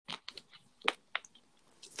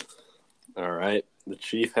All right. The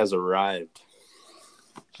Chief has arrived.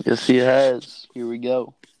 Yes, he has. Here we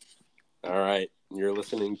go. All right. You're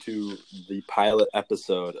listening to the pilot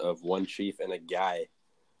episode of One Chief and a Guy.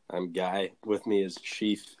 I'm Guy. With me is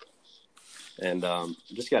Chief. And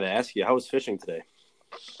just got to ask you, how was fishing today?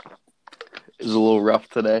 It was a little rough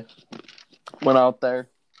today. Went out there,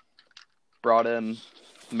 brought in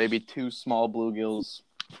maybe 2 small bluegills.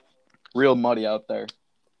 Real muddy out there.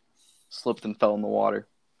 Slipped and fell in the water.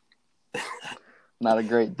 Not a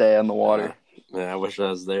great day on the water. Man, I wish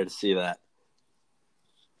I was there to see that.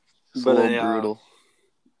 It's a little brutal.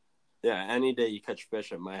 Yeah, any day you catch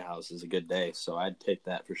fish at my house is a good day, so I'd take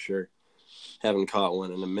that for sure. Haven't caught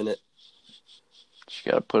one in a minute.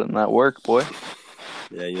 You got to put in that work, boy.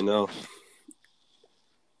 Yeah, you know.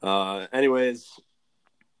 Anyways,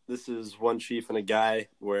 this is One Chief and a Guy,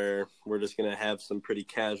 where we're just going to have some pretty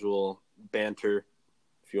casual banter.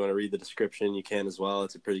 If you want to read the description, you can as well.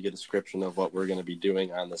 It's a pretty good description of what we're going to be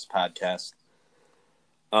doing on this podcast.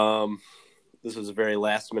 This was a very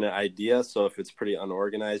last-minute idea, so if it's pretty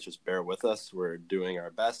unorganized, just bear with us. We're doing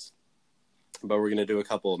our best. But we're going to do a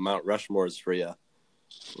couple of Mount Rushmores for you,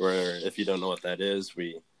 where if you don't know what that is,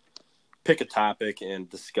 we pick a topic and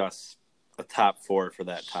discuss a top 4 for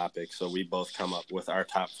that topic. So we both come up with our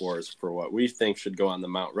top 4s for what we think should go on the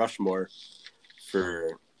Mount Rushmore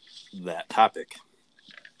for that topic.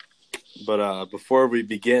 But before we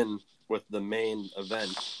begin with the main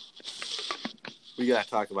event, we got to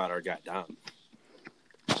talk about our guy, Dom.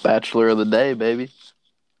 Bachelor of the day, baby.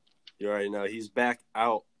 You already know. He's back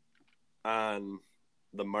out on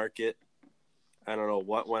the market. I don't know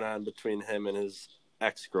what went on between him and his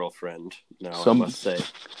ex-girlfriend now, I must say.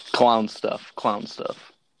 Clown stuff.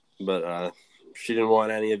 But she didn't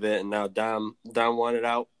want any of it, and now Dom wanted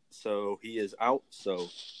out, so he is out. So,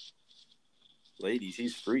 ladies,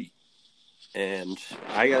 he's free. And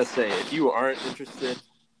I got to say, if you aren't interested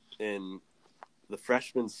in the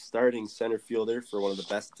freshman starting center fielder for one of the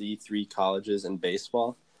best D3 colleges in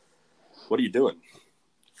baseball, what are you doing?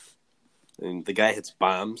 I mean, the guy hits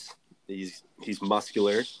bombs. He's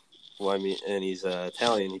muscular. Well, I mean, and he's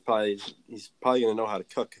Italian. He's probably going to know how to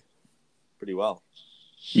cook pretty well.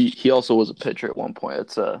 He also was a pitcher at one point.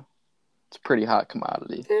 It's a pretty hot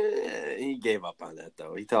commodity. He gave up on that,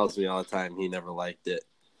 though. He tells me all the time he never liked it.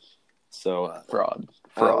 So fraud.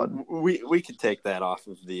 We could take that off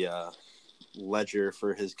of the ledger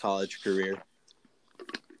for his college career.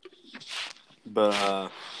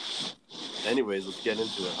 But anyways, let's get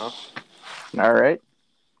into it, huh? All right.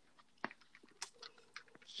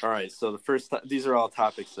 All right. So the first, these are all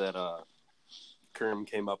topics that Kerm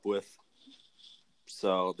came up with.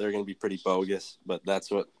 So they're going to be pretty bogus, but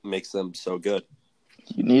that's what makes them so good.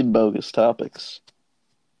 You need bogus topics.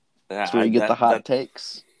 That's where you get the hot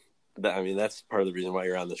takes. That's part of the reason why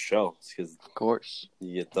you're on the show. It's because, of course,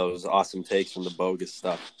 you get those awesome takes from the bogus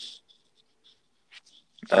stuff.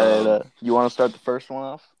 All right, you want to start the first one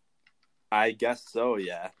off? I guess so,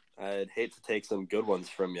 yeah. I'd hate to take some good ones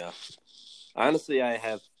from you. Honestly, I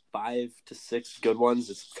have 5 to 6 good ones.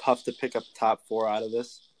 It's tough to pick up top 4 out of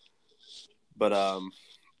this. But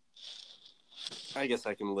I guess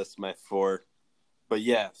I can list my 4. But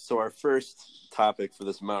yeah, so our first topic for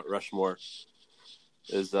this Mount Rushmore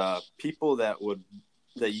is people that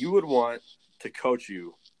you would want to coach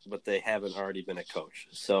you, but they haven't already been a coach.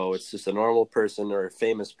 So it's just a normal person or a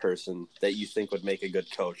famous person that you think would make a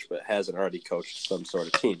good coach, but hasn't already coached some sort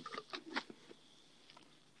of team.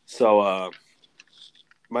 So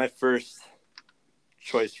my first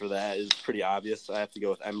choice for that is pretty obvious. I have to go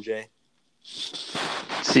with MJ.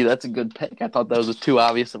 See, that's a good pick. I thought that was too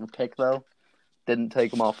obvious of a pick, though. Didn't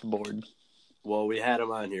take him off the board. Well, we had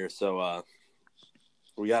him on here, so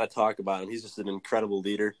we got to talk about him. He's just an incredible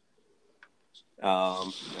leader.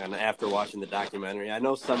 And after watching the documentary, I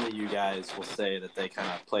know some of you guys will say that they kind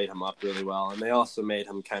of played him up really well, and they also made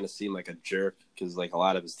him kind of seem like a jerk because like a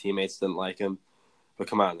lot of his teammates didn't like him. But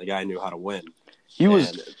come on, the guy knew how to win. He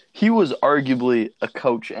was arguably a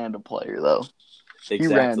coach and a player, though.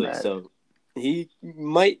 Exactly. So he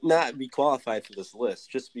might not be qualified for this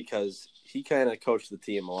list just because he kind of coached the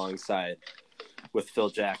team alongside with Phil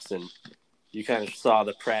Jackson. You kind of saw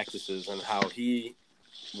the practices and how he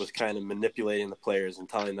was kind of manipulating the players and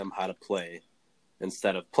telling them how to play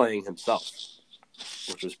instead of playing himself,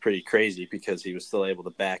 which was pretty crazy because he was still able to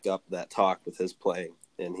back up that talk with his playing,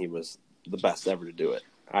 and he was the best ever to do it,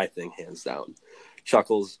 I think, hands down.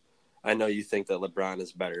 Chuckles, I know you think that LeBron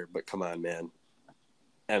is better, but come on, man.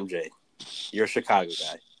 MJ, you're a Chicago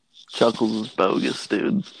guy. Chuckles is bogus,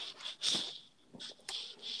 dude.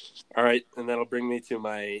 All right, and that'll bring me to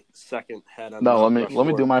my second head on No, Mount let me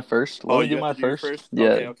Rushmore. do my first. Let me do you have my to do your first. first?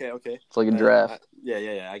 Yeah. Okay. It's like a draft.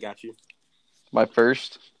 Yeah, I got you. My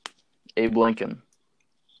first, Abe Lincoln.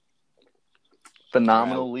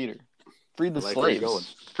 Phenomenal leader. Freed the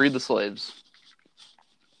slaves. Freed the slaves.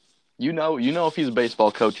 You know, if he's a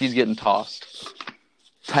baseball coach, he's getting tossed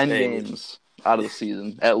 10 games out of the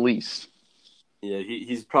season, at least. Yeah,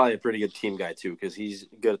 he's probably a pretty good team guy, too, because he's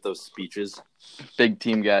good at those speeches. Big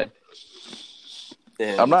team guy.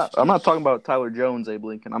 And I'm not talking about Tyler Jones, Abe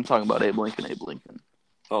Lincoln. I'm talking about Abe Lincoln.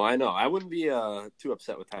 Oh, I know. I wouldn't be too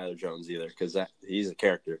upset with Tyler Jones either, because he's a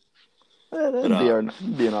character. That'd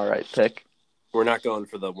be an all right pick. We're not going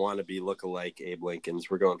for the wannabe look-alike Abe Lincolns.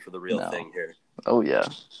 We're going for the real thing here. Oh, yeah.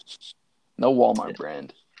 No Walmart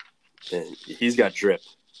brand. And he's got drip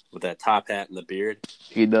with that top hat and the beard.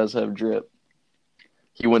 He does have drip.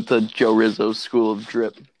 He went to Joe Rizzo's school of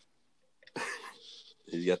drip.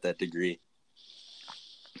 He's got that degree.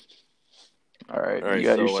 All right, you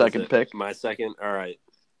got your second pick? My second? All right.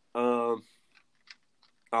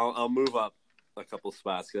 I'll move up a couple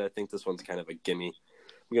spots because I think this one's kind of a gimme.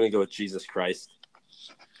 I'm going to go with Jesus Christ.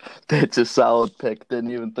 That's a solid pick.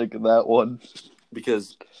 Didn't even think of that one.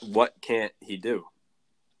 Because what can't he do?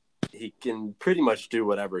 He can pretty much do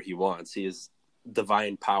whatever he wants. He has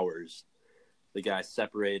divine powers. The guy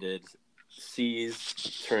separated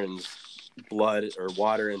seas, turns blood or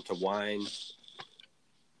water into wine,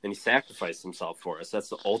 and he sacrificed himself for us. That's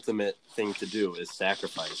the ultimate thing to do, is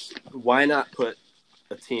sacrifice. Why not put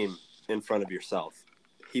a team in front of yourself?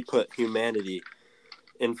 He put humanity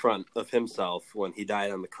in front of himself when he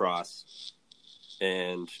died on the cross,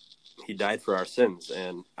 and he died for our sins.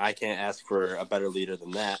 And I can't ask for a better leader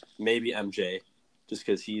than that. Maybe MJ, just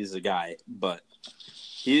because he's a guy, but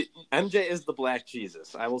MJ is the Black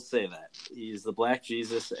Jesus. I will say that. He's the Black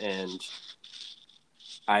Jesus, and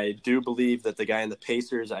I do believe that the guy in the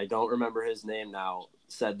Pacers, I don't remember his name now,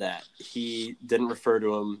 said that he didn't refer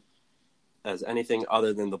to him as anything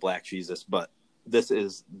other than the Black Jesus, but this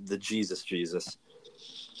is the Jesus.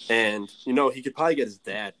 And, he could probably get his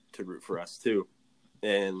dad to root for us, too.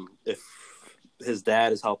 And if his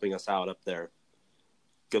dad is helping us out up there,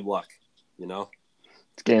 good luck,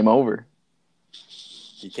 It's game over.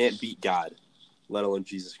 You can't beat God, let alone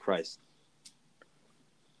Jesus Christ.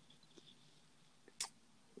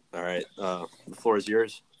 All right. The floor is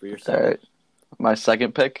yours for your second. All right. My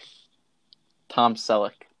second pick, Tom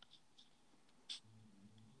Selleck.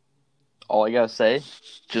 All I got to say,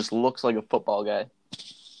 just looks like a football guy.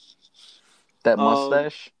 That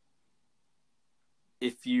mustache.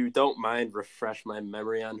 If you don't mind, refresh my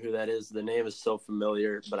memory on who that is. The name is so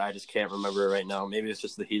familiar, but I just can't remember it right now. Maybe it's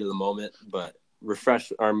just the heat of the moment, but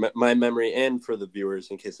refresh my memory and for the viewers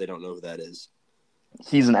in case they don't know who that is.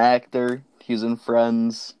 He's an actor. He's in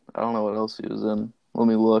Friends. I don't know what else he was in. Let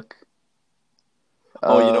me look.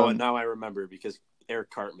 Oh, you know what? Now I remember because Eric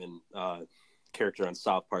Cartman, character on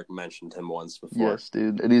South Park, mentioned him once before. Yes,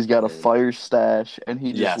 dude. And he's got a fire stash, and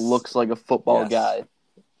he just looks like a football guy.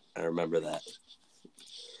 I remember that.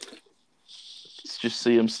 Just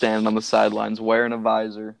see him standing on the sidelines wearing a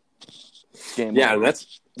visor. Yeah, and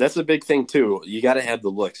that's a big thing, too. You got to have the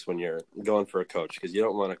looks when you're going for a coach because you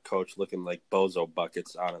don't want a coach looking like bozo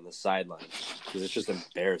buckets out on the sideline because it's just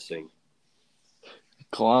embarrassing.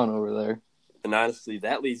 Clown over there. And honestly,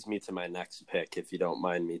 that leads me to my next pick, if you don't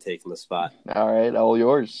mind me taking the spot. All right, all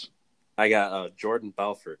yours. I got Jordan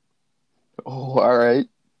Belfort. Oh, all right.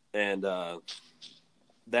 And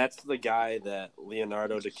that's the guy that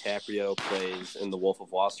Leonardo DiCaprio plays in The Wolf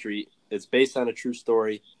of Wall Street. It's based on a true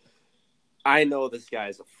story. I know this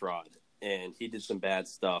guy's a fraud, and he did some bad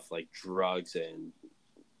stuff like drugs and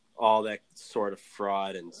all that sort of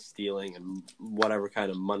fraud and stealing and whatever kind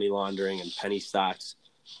of money laundering and penny stocks.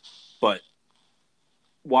 But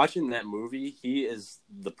watching that movie, he is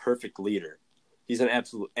the perfect leader. He's an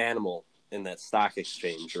absolute animal in that stock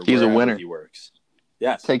exchange or he's a winner. He works.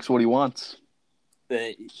 Yes. Takes what he wants.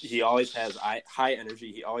 He always has high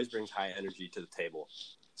energy. He always brings high energy to the table.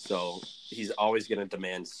 So he's always going to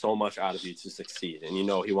demand so much out of you to succeed. And,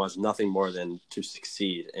 he wants nothing more than to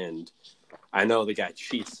succeed. And I know the guy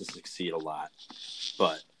cheats to succeed a lot.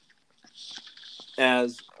 But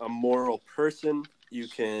as a moral person, you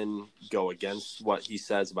can go against what he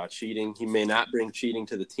says about cheating. He may not bring cheating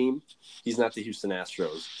to the team. He's not the Houston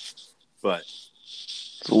Astros. But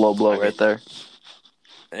it's a low blow right there.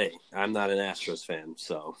 Hey, I'm not an Astros fan,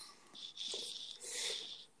 so.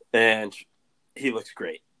 And he looks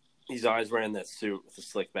great. He's always wearing that suit with the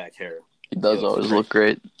slick back hair. He does always look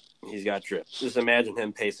great. He's got drip. Just imagine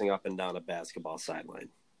him pacing up and down a basketball sideline.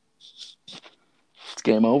 It's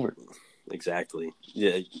game over. Exactly.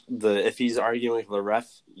 Yeah. If he's arguing with the ref,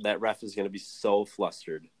 that ref is going to be so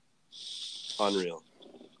flustered. Unreal.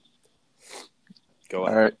 Go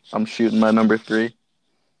ahead. All right, I'm shooting my number 3.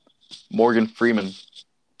 Morgan Freeman.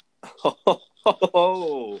 Oh,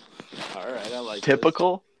 all right. I like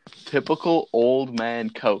Typical old man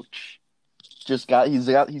coach. He's got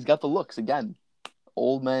the looks again.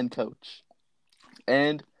 Old man coach.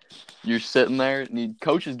 And you're sitting there, and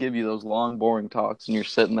coaches give you those long, boring talks, and you're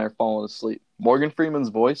sitting there falling asleep. Morgan Freeman's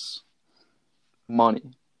voice, money.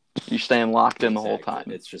 You're staying locked in the whole time.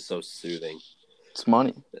 It's just so soothing. It's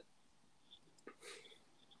money.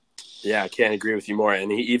 Yeah, I can't agree with you more.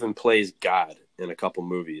 And he even plays God in a couple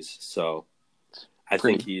movies, so I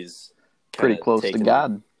think he's pretty close to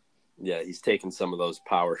God. Yeah, he's taken some of those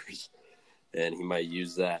powers, and he might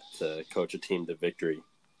use that to coach a team to victory.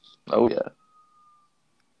 Oh, yeah.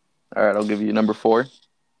 All right, I'll give you number 4.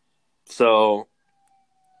 So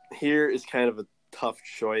here is kind of a tough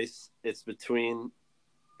choice. It's between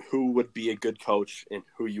who would be a good coach and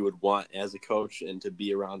who you would want as a coach and to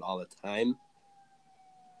be around all the time.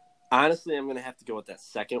 Honestly, I'm going to have to go with that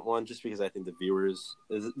second one just because I think the viewers –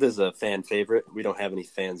 this is a fan favorite. We don't have any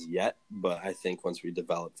fans yet, but I think once we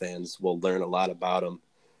develop fans, we'll learn a lot about them.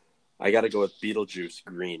 I got to go with Beetlejuice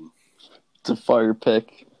Green. It's a fire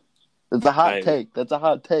pick. It's a hot take. That's a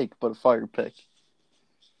hot take, but a fire pick.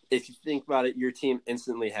 If you think about it, your team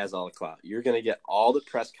instantly has all the clout. You're going to get all the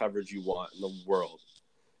press coverage you want in the world,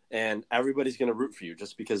 and everybody's going to root for you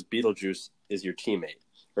just because Beetlejuice is your teammate.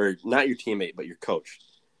 Or not your teammate, but your coach.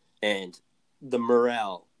 And the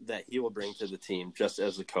morale that he will bring to the team just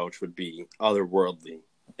as a coach would be otherworldly.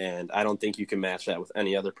 And I don't think you can match that with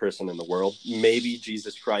any other person in the world. Maybe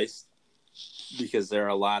Jesus Christ, because there are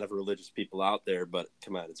a lot of religious people out there, but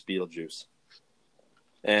come on, it's Beetlejuice.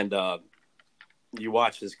 And you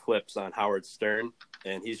watch his clips on Howard Stern,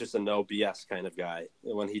 and he's just a no BS kind of guy.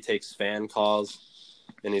 And when he takes fan calls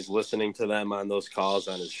and he's listening to them on those calls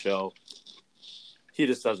on his show, he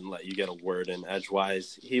just doesn't let you get a word in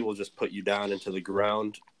edgewise. He will just put you down into the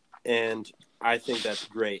ground, and I think that's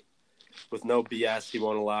great. With no BS, he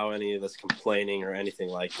won't allow any of this complaining or anything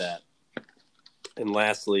like that. And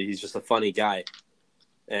lastly, he's just a funny guy,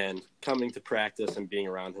 and coming to practice and being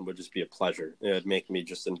around him would just be a pleasure. It would make me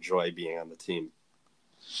just enjoy being on the team.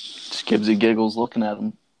 Just gives you giggles looking at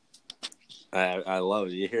him. I love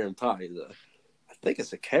it. You hear him talk. He's I think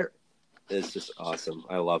it's a carrot. It's just awesome.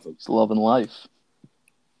 I love him. It's loving life.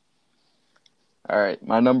 All right,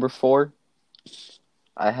 my number 4.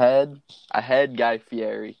 I had Guy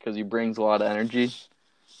Fieri because he brings a lot of energy,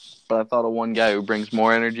 but I thought of one guy who brings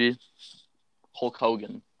more energy. Hulk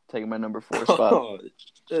Hogan, taking my number 4 spot. Oh,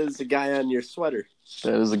 there's a guy on your sweater.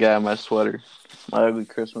 That is the guy on my sweater, my ugly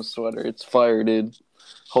Christmas sweater. It's fire, dude.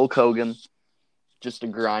 Hulk Hogan, just a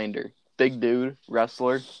grinder, big dude,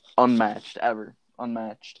 wrestler, unmatched ever,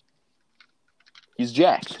 unmatched. He's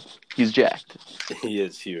jacked. He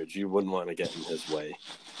is huge. You wouldn't want to get in his way.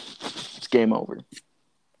 It's game over.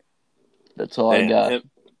 That's all I got.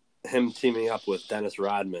 Him teaming up with Dennis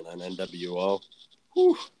Rodman on NWO.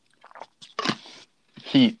 Whew.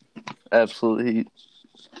 Heat. Absolute heat.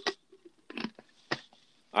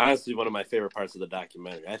 Honestly, one of my favorite parts of the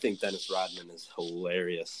documentary. I think Dennis Rodman is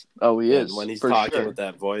hilarious. Oh, he is. When he's talking with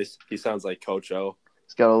that voice, he sounds like Coach O.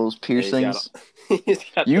 He's got all those piercings. He's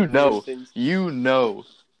got piercings. You know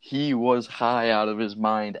he was high out of his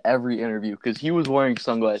mind every interview because he was wearing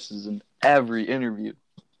sunglasses in every interview.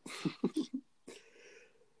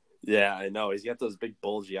 Yeah, I know. He's got those big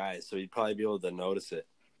bulgy eyes, so he'd probably be able to notice it.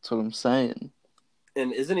 That's what I'm saying.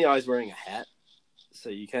 And isn't he always wearing a hat? So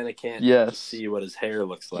you kind of can't see what his hair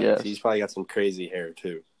looks like. Yes. He's probably got some crazy hair,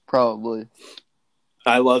 too. Probably.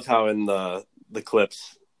 I love how in the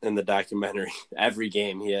clips in the documentary, every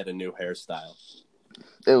game he had a new hairstyle.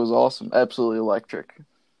 It was awesome. Absolutely electric.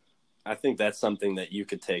 I think that's something that you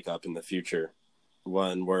could take up in the future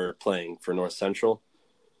when we're playing for North Central.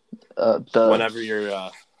 Whenever you're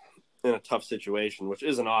in a tough situation, which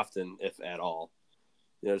isn't often, if at all,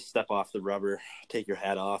 step off the rubber, take your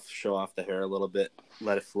hat off, show off the hair a little bit,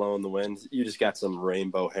 let it flow in the wind. You just got some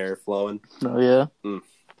rainbow hair flowing. Oh, yeah?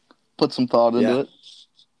 Put some thought into it.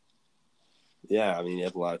 Yeah, I mean, you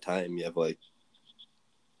have a lot of time. You have, a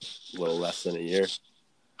little less than a year.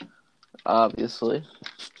 Obviously.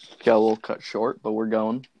 Got a little cut short, but we're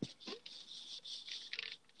going.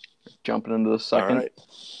 Jumping into the second. All right.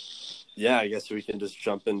 Yeah, I guess we can just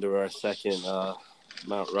jump into our second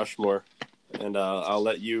Mount Rushmore. And I'll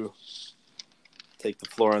let you take the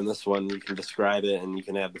floor on this one. You can describe it, and you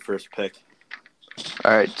can have the first pick.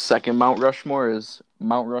 All right, second Mount Rushmore is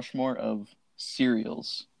Mount Rushmore of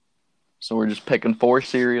cereals. So we're just picking 4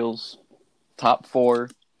 cereals. top 4,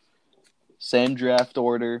 same draft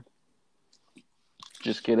order.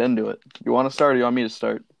 Just get into it. You want to start or you want me to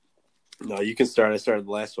start? No, you can start. I started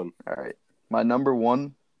the last one. All right. My number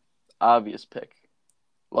 1, obvious pick,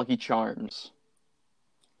 Lucky Charms.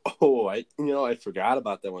 Oh, I forgot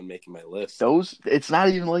about that one making my list. It's not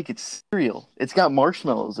even like it's cereal. It's got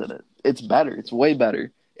marshmallows in it. It's better. It's way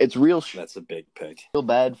better. It's That's a big pick. Real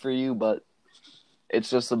bad for you, but it's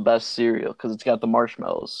just the best cereal because it's got the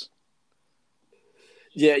marshmallows.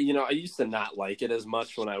 Yeah, I used to not like it as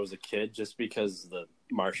much when I was a kid just because the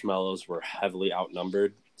marshmallows were heavily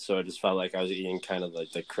outnumbered. So I just felt like I was eating kind of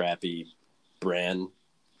like the crappy brand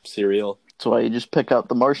cereal. That's why you just pick out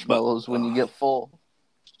the marshmallows when you get full.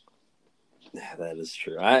 Yeah, that is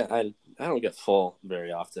true. I don't get full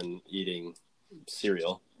very often eating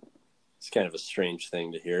cereal. It's kind of a strange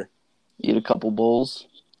thing to hear. Eat a couple bowls.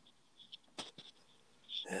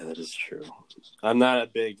 Yeah, that is true.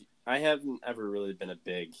 I haven't ever really been a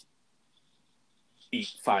big eat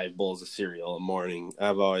 5 bowls of cereal a morning.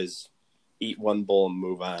 I've always eat 1 bowl and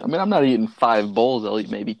move on. I mean, I'm not eating 5 bowls. I'll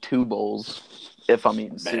eat maybe 2 bowls if I'm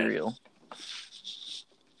eating cereal.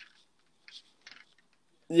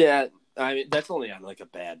 Yeah, I mean, that's only on like a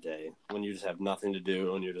bad day when you just have nothing to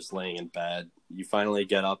do and you're just laying in bed. You finally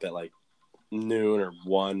get up at like noon or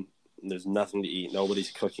 1. And there's nothing to eat. Nobody's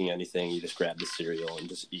cooking anything. You just grab the cereal and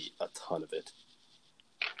just eat a ton of it.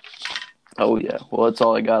 Oh, yeah. Well, that's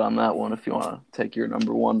all I got on that one if you want to take your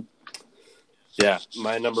number 1. Yeah,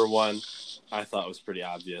 my number 1 I thought was pretty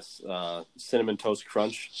obvious. Cinnamon Toast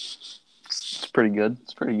Crunch. It's pretty good.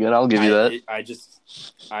 I'll give you that. I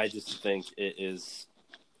just think it is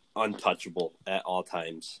untouchable at all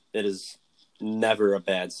times. It is never a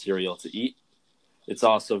bad cereal to eat. It's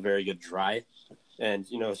also very good dry. And,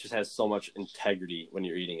 it just has so much integrity when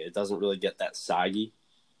you're eating it. It doesn't really get that soggy.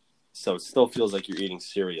 So it still feels like you're eating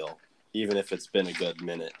cereal, even if it's been a good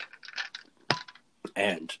minute.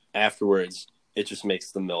 And afterwards, it just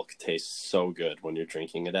makes the milk taste so good when you're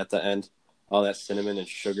drinking it at the end. All that cinnamon and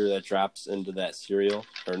sugar that drops into that cereal.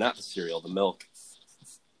 Or not the cereal, the milk.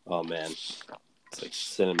 Oh, man. It's like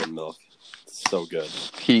cinnamon milk. It's so good.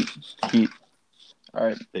 Heat. All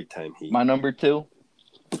right. Big time heat. My number 2,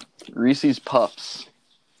 Reese's Puffs.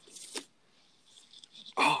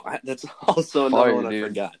 Oh, that's also another one I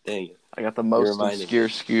forgot. Dang it. I got the most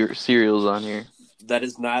obscure cereals on here. That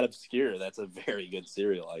is not obscure. That's a very good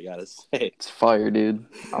cereal, I gotta say. It's fire, dude.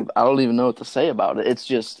 I don't even know what to say about it.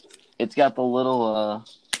 It's got the little,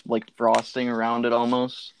 like, frosting around it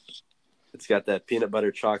almost. It's got that peanut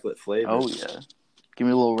butter chocolate flavor. Oh, yeah. Give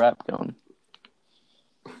me a little rap going.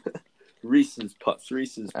 Reese's Puffs.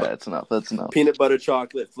 That's enough. Peanut butter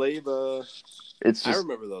chocolate flavor. I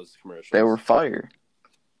remember those commercials. They were fire.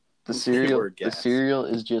 The cereal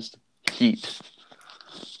is just heat.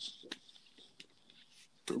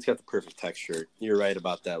 It's got the perfect texture. You're right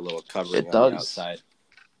about that little covering on the outside.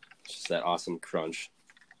 It's just that awesome crunch.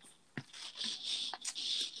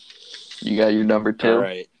 You got your number 2? All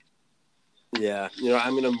right. Yeah.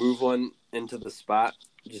 I'm going to move one into the spot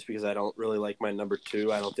just because I don't really like my number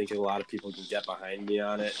 2. I don't think a lot of people can get behind me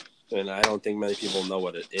on it. And I don't think many people know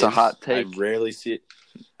what it is. It's a hot take. I rarely see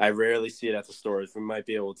it at the stores. We might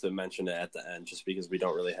be able to mention it at the end just because we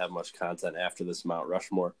don't really have much content after this Mount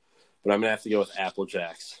Rushmore. But I'm going to have to go with Apple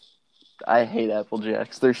Jacks. I hate Apple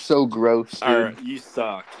Jacks. They're so gross, dude. All right, you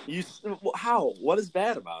suck. How? What is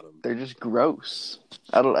bad about them? They're just gross.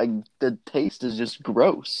 The taste is just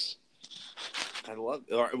gross. I love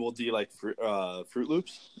it. All right, well, do you like Fruit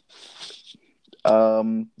Loops?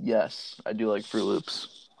 Yes, I do like Fruit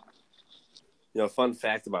Loops. Fun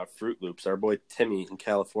fact about Fruit Loops: our boy Timmy in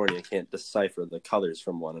California can't decipher the colors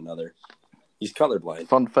from one another. He's colorblind.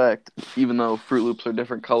 Fun fact: even though Fruit Loops are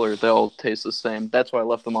different colors, they all taste the same. That's why I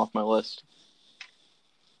left them off my list.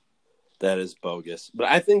 That is bogus. But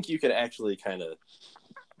I think you could actually kind of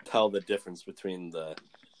tell the difference between the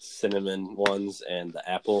cinnamon ones and the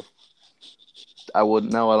apple. I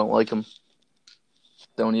wouldn't know. I don't like them.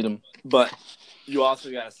 Don't eat them. But you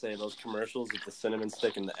also got to say those commercials with the cinnamon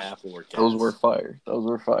stick and the apple were gas. Those were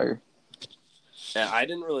fire. And I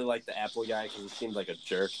didn't really like the apple guy because he seemed like a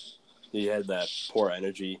jerk. He had that poor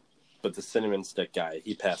energy. But the cinnamon stick guy,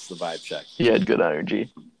 he passed the vibe check. He had good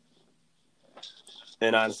energy.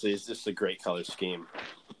 And honestly, it's just a great color scheme.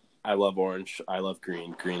 I love orange. I love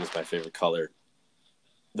green. Green is my favorite color.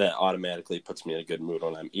 That automatically puts me in a good mood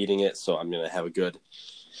when I'm eating it. So I'm going to have a good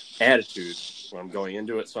attitude when I'm going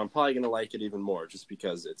into it. So I'm probably going to like it even more just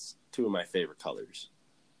because it's 2 of my favorite colors.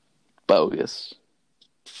 Bogus.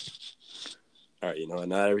 All right,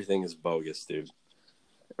 not everything is bogus, dude.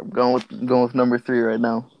 I'm going with number 3 right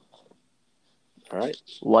now. All right.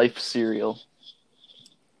 Life cereal.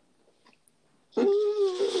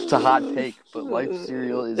 It's a hot take, but Life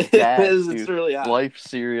cereal is gas, dude. It's really hot. Life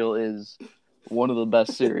cereal is one of the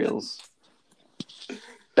best cereals.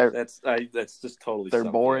 That's just totally they're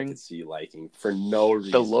something boring. I could see you liking for no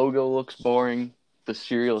reason. The logo looks boring. The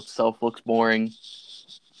cereal itself looks boring,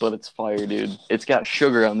 but it's fire, dude. It's got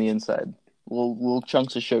sugar on the inside, little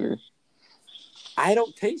chunks of sugar. I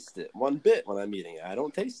don't taste it one bit when I'm eating it. I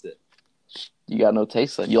don't taste it. You got no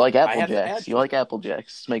taste then. You like Apple Jacks. You like Apple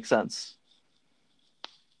Jacks. Makes sense.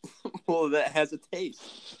 Well, that has a taste.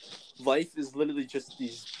 Life is literally just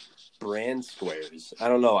these brand squares. I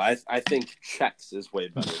don't know. I think Chex is way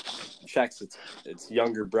better. Chex, it's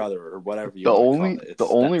younger brother or whatever you want to call it. The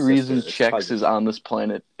only reason Chex is on this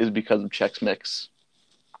planet is because of Chex Mix.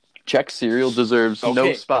 Chex cereal deserves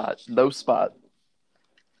no spot.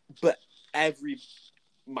 But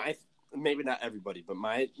maybe not everybody, but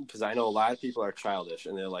because I know a lot of people are childish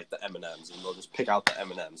and they're like the M&Ms and they'll just pick out the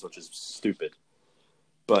M&Ms, which is stupid.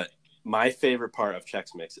 But my favorite part of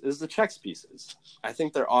Chex Mix is the Chex pieces. I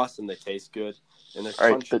think they're awesome. They taste good and they're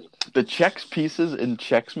crunchy. Right, the Chex pieces in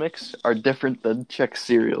Chex Mix are different than Chex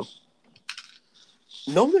cereal.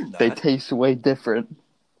 No, they're not. They taste way different.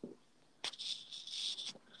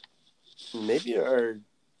 Maybe our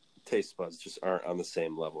taste buds just aren't on the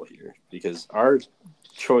same level here because our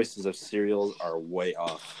choices of cereals are way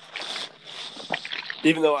off.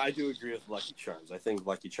 Even though I do agree with Lucky Charms. I think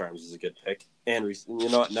Lucky Charms is a good pick. And you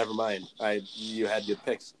know what? Never mind. You had good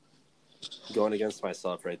picks. Going against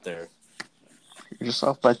myself right there. You're just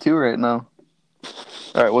off by 2 right now.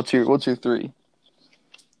 All right, what's your 3?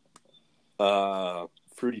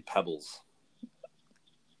 Fruity Pebbles.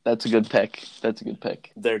 That's a good pick.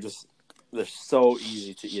 They're so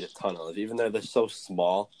easy to eat a ton of. Even though they're so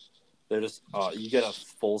small, they're just you get a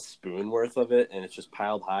full spoon worth of it, and it's just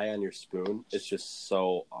piled high on your spoon. It's just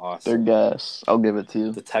so awesome. They're gas. I'll give it to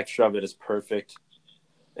you. The texture of it is perfect.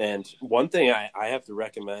 And one thing I have to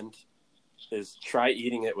recommend is try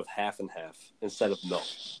eating it with half and half instead of milk.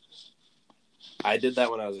 I did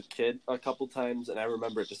that when I was a kid a couple times, and I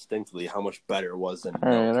remember distinctly how much better it was than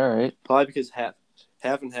milk. All right. Probably because half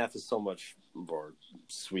and half is so much more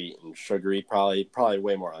sweet and sugary, probably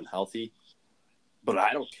way more unhealthy. But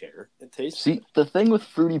I don't care. It tastes good. The thing with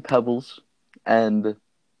Fruity Pebbles and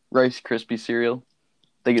Rice Krispie cereal,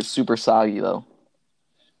 they get super soggy, though.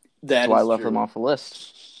 That's why I left them off the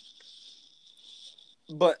list.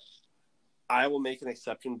 But I will make an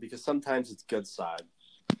exception because sometimes it's good side.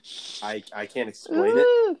 I can't explain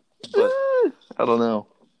it, but I don't know.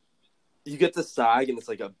 You get the sog, and it's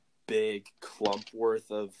like a big clump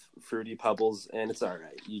worth of Fruity Pebbles, and it's all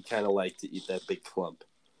right. You kind of like to eat that big clump.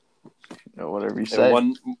 Whatever you say.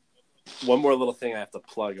 And one more little thing I have to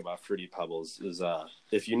plug about Fruity Pebbles is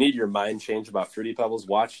if you need your mind change about Fruity Pebbles,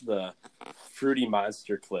 watch the Fruity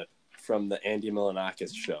Monster clip from the Andy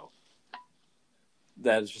Milonakis show.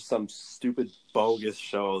 That is just some stupid, bogus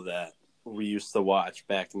show that we used to watch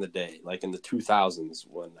back in the day, like in the 2000s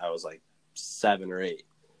when I was like 7 or 8.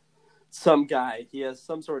 Some guy, he has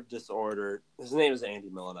some sort of disorder. His name is Andy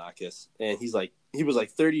Milonakis, and he was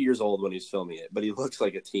like 30 years old when he was filming it, but he looks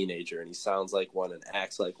like a teenager, and he sounds like one and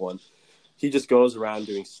acts like one. He just goes around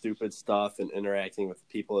doing stupid stuff and interacting with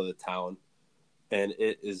people of the town, and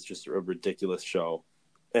it is just a ridiculous show.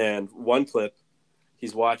 And one clip,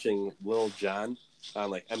 he's watching Lil Jon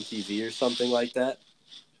on like MTV or something like that,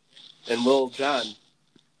 and Lil Jon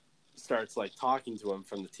starts like talking to him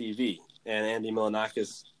from the TV, and Andy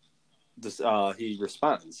Milonakis he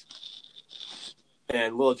responds.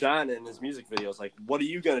 And Lil Jon in his music video is like, "What are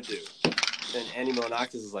you going to do?" And Andy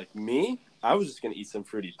Milonakis is like, "Me? I was just going to eat some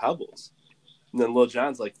Fruity Pebbles." And then Lil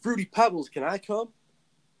Jon's like, "Fruity Pebbles, can I come?"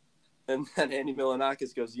 And then Andy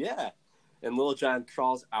Milonakis goes, "Yeah." And Lil Jon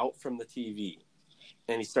crawls out from the TV,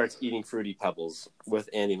 and he starts eating Fruity Pebbles with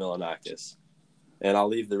Andy Milonakis. And I'll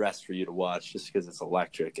leave the rest for you to watch just because it's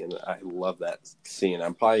electric, and I love that scene.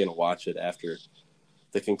 I'm probably going to watch it after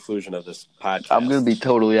the conclusion of this podcast. I'm going to be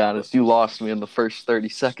totally honest. You lost me in the first 30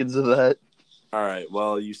 seconds of that. All right.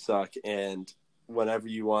 Well, you suck. And whenever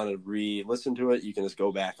you want to re-listen to it, you can just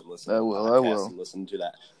go back and listen to the podcast and listen to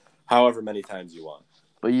that however many times you want.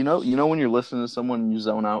 But you know when you're listening to someone and you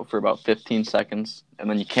zone out for about 15 seconds and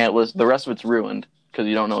then you can't listen, the rest of it's ruined because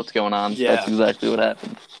you don't know what's going on. Yeah. That's exactly what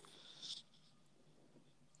happened.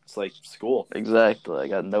 It's like school. Exactly. I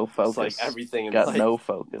got no focus. It's like everything in life. Got no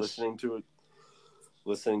focus.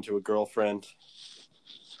 Listening to a girlfriend.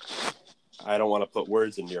 I don't want to put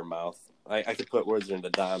words into your mouth. I could put words into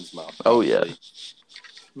Dom's mouth. Probably. Oh, yeah.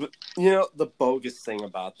 But, you know, the bogus thing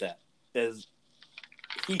about that is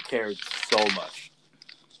he cared so much.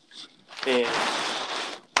 And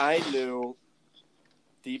I knew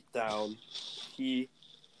deep down he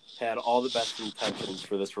had all the best intentions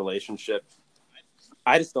for this relationship.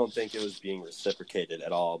 I just don't think it was being reciprocated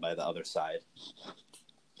at all by the other side.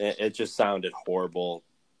 It just sounded horrible.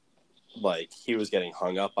 Like he was getting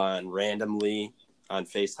hung up on randomly on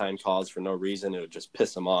FaceTime calls for no reason. It would just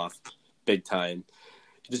piss him off big time.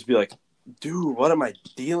 He'd just be like, dude, what am I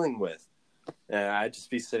dealing with? And I'd just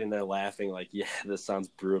be sitting there laughing like, yeah, this sounds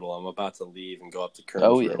brutal. I'm about to leave and go up to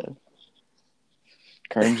Kern's room.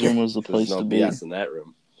 Kern's room was the place to be. There's no BS in that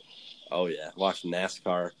room. Oh, yeah. Watch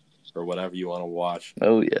NASCAR or whatever you want to watch.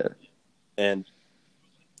 Oh, yeah. And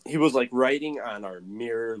he was, like, writing on our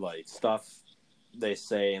mirror, like, stuff they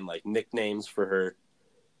say and, like, nicknames for her.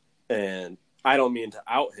 And I don't mean to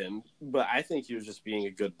out him, but I think he was just being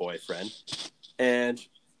a good boyfriend. And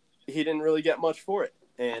he didn't really get much for it.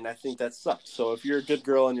 And I think that sucks. So if you're a good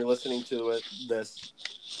girl and you're listening to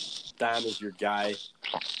this, Dom is your guy.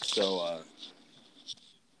 So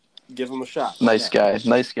give him a shot. Nice guy.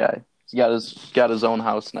 He's got his own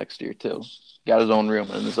house next year too. Got his own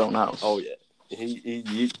room in his own house. Oh yeah,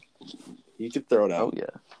 he could throw it out. Oh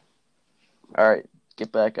yeah. All right,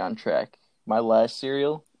 get back on track. My last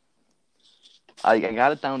cereal, I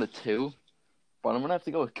got it down to 2, but I'm gonna have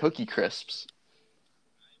to go with Cookie Crisps.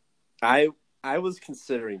 I was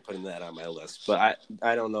considering putting that on my list, but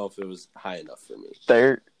I don't know if it was high enough for me.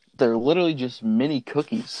 They're literally just mini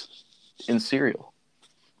cookies in cereal.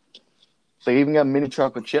 They even got mini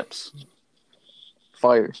chocolate chips.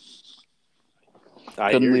 Fire.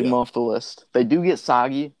 Couldn't leave them off the list. They do get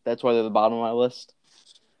soggy. That's why they're the bottom of my list.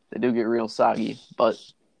 They do get real soggy, but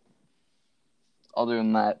other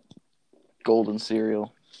than that, golden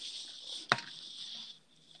cereal.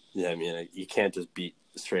 Yeah, I mean, you can't just beat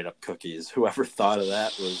straight up cookies. Whoever thought of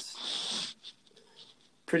that was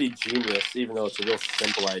pretty genius, even though it's a real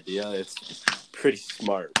simple idea. It's pretty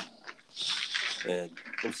smart. And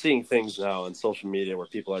I'm seeing things now on social media where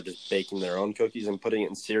people are just baking their own cookies and putting it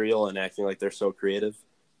in cereal and acting like they're so creative.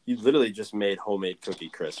 You literally just made homemade Cookie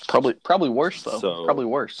Crisps. Probably worse, though. So, probably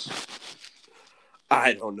worse.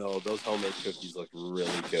 I don't know. Those homemade cookies look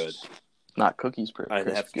really good. Not cookies, per I'd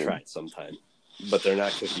have to try it sometime. But they're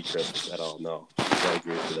not Cookie Crisps at all, no. I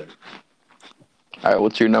agree with you there. All right,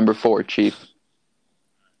 what's your number 4, Chief?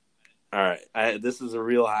 All right. This is a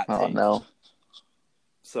real hot take. Oh, no.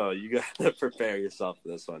 So you got to prepare yourself for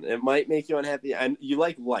this one. It might make you unhappy. And you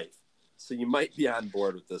like life, so you might be on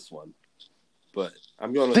board with this one. But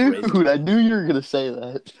I'm going with Raisin. Dude, I knew you were going to say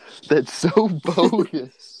that. That's so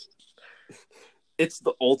bogus. It's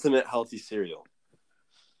the ultimate healthy cereal.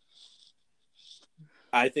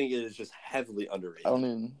 I think it is just heavily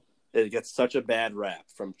underrated. It gets such a bad rap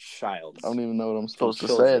from childs. I don't even know what I'm supposed to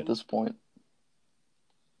say at this point.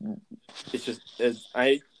 It's just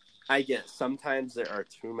I get sometimes there are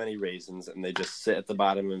too many raisins and they just sit at the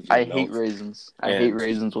bottom of your milk. Hate raisins. I hate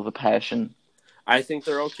raisins with a passion. I think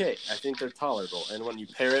they're okay. I think they're tolerable. And when you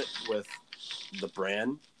pair it with the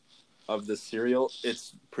brand of the cereal,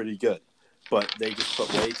 it's pretty good. But they just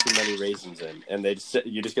put way too many raisins in, and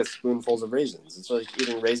you just get spoonfuls of raisins. It's like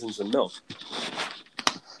eating raisins and milk.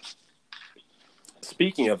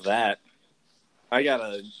 Speaking of that, I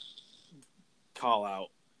gotta call out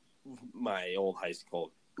my old high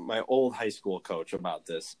school coach about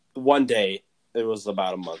this. One day, it was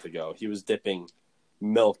about a month ago, he was dipping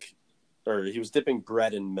bread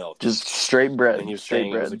in milk. Just straight bread. And he was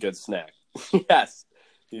saying it was a good snack. Yes.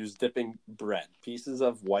 He was dipping pieces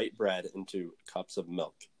of white bread into cups of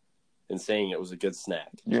milk and saying it was a good snack.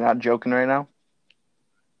 You're not joking right now?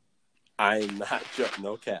 I'm not joking.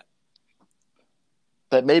 No cap.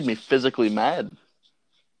 That made me physically mad.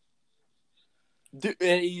 Dude,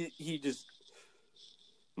 and he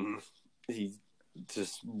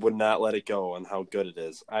just would not let it go on how good it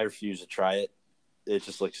is. I refuse to try it. It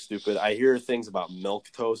just looks stupid. I hear things about milk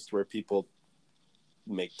toast where people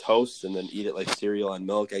make toast and then eat it like cereal on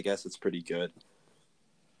milk. I guess it's pretty good.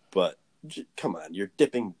 But come on, you're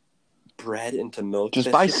dipping bread into milk.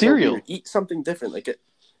 Just buy cereal. So eat something different.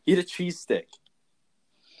 Eat a cheese stick.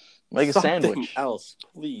 Make a sandwich. Something else,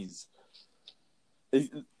 please.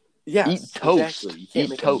 Yeah, eat toast. Exactly. You can't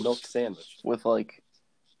make a milk sandwich with like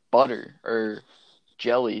butter or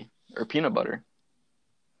jelly or peanut butter.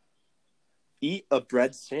 Eat a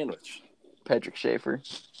bread sandwich. Patrick Schaefer.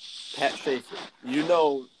 Pat Schaefer. You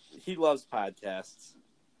know he loves podcasts.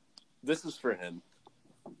 This is for him.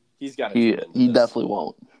 He's got to. He definitely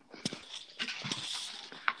won't.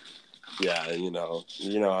 Yeah, you know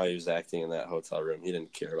how he was acting in that hotel room. He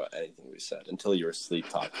didn't care about anything we said until you were asleep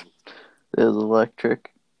talking. It was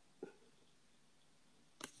electric.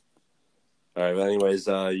 All right. But anyways,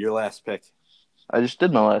 your last pick. I just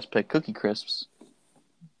did my last pick, Cookie Crisps.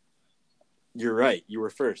 You're right. You were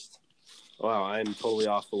first. Wow, I'm totally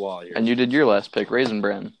off the wall here. And you did your last pick, Raisin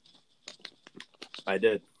Bran. I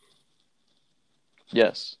did.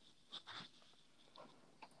 Yes.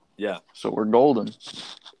 Yeah. So we're golden.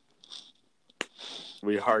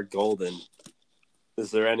 We are golden.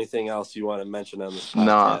 Is there anything else you want to mention on this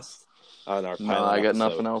podcast? Nah. On our pilot No, I got episode?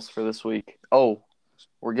 nothing else for this week. Oh,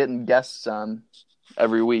 we're getting guests on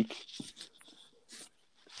every week.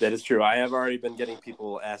 That is true. I have already been getting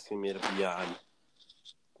people asking me to be on.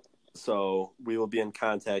 So we will be in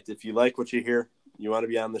contact. If you like what you hear, you want to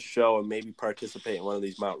be on the show and maybe participate in one of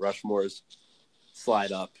these Mount Rushmores,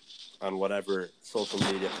 slide up on whatever social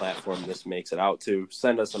media platform this makes it out to.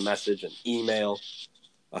 Send us a message, an email,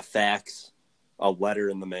 a fax, a letter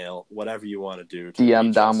in the mail, whatever you want to do. To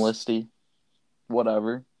DM Dom Listy.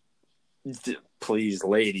 Whatever. Please,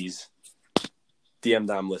 ladies. DM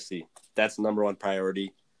Dom Listy. That's the number one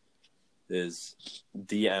priority is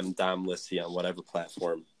DM Dom Listy on whatever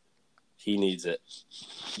platform. He needs it.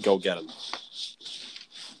 Go get him.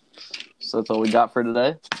 So that's all we got for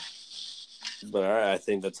today? But all right, I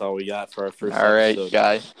think that's all we got for our first episode. All right,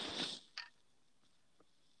 guy.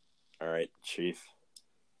 All right, Chief.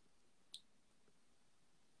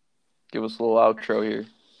 Give us a little outro here.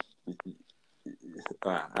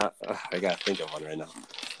 I got to think of one right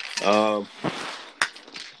now.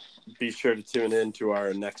 Be sure to tune in to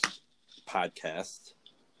our next podcast.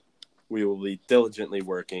 We will be diligently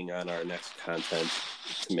working on our next content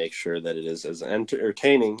to make sure that it is as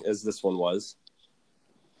entertaining as this one was.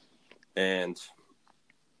 And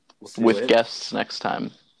we'll see with guests next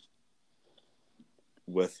time.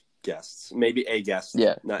 With guests. Maybe a guest.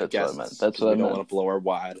 Yeah, not that's guests. What I meant. That's what I meant. We don't want to blow our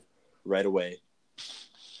wad right away.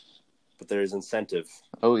 But there is incentive.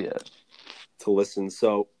 Oh, yeah. To listen.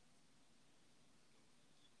 So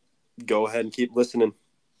go ahead and keep listening.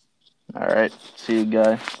 All right. See you,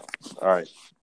 guy. All right.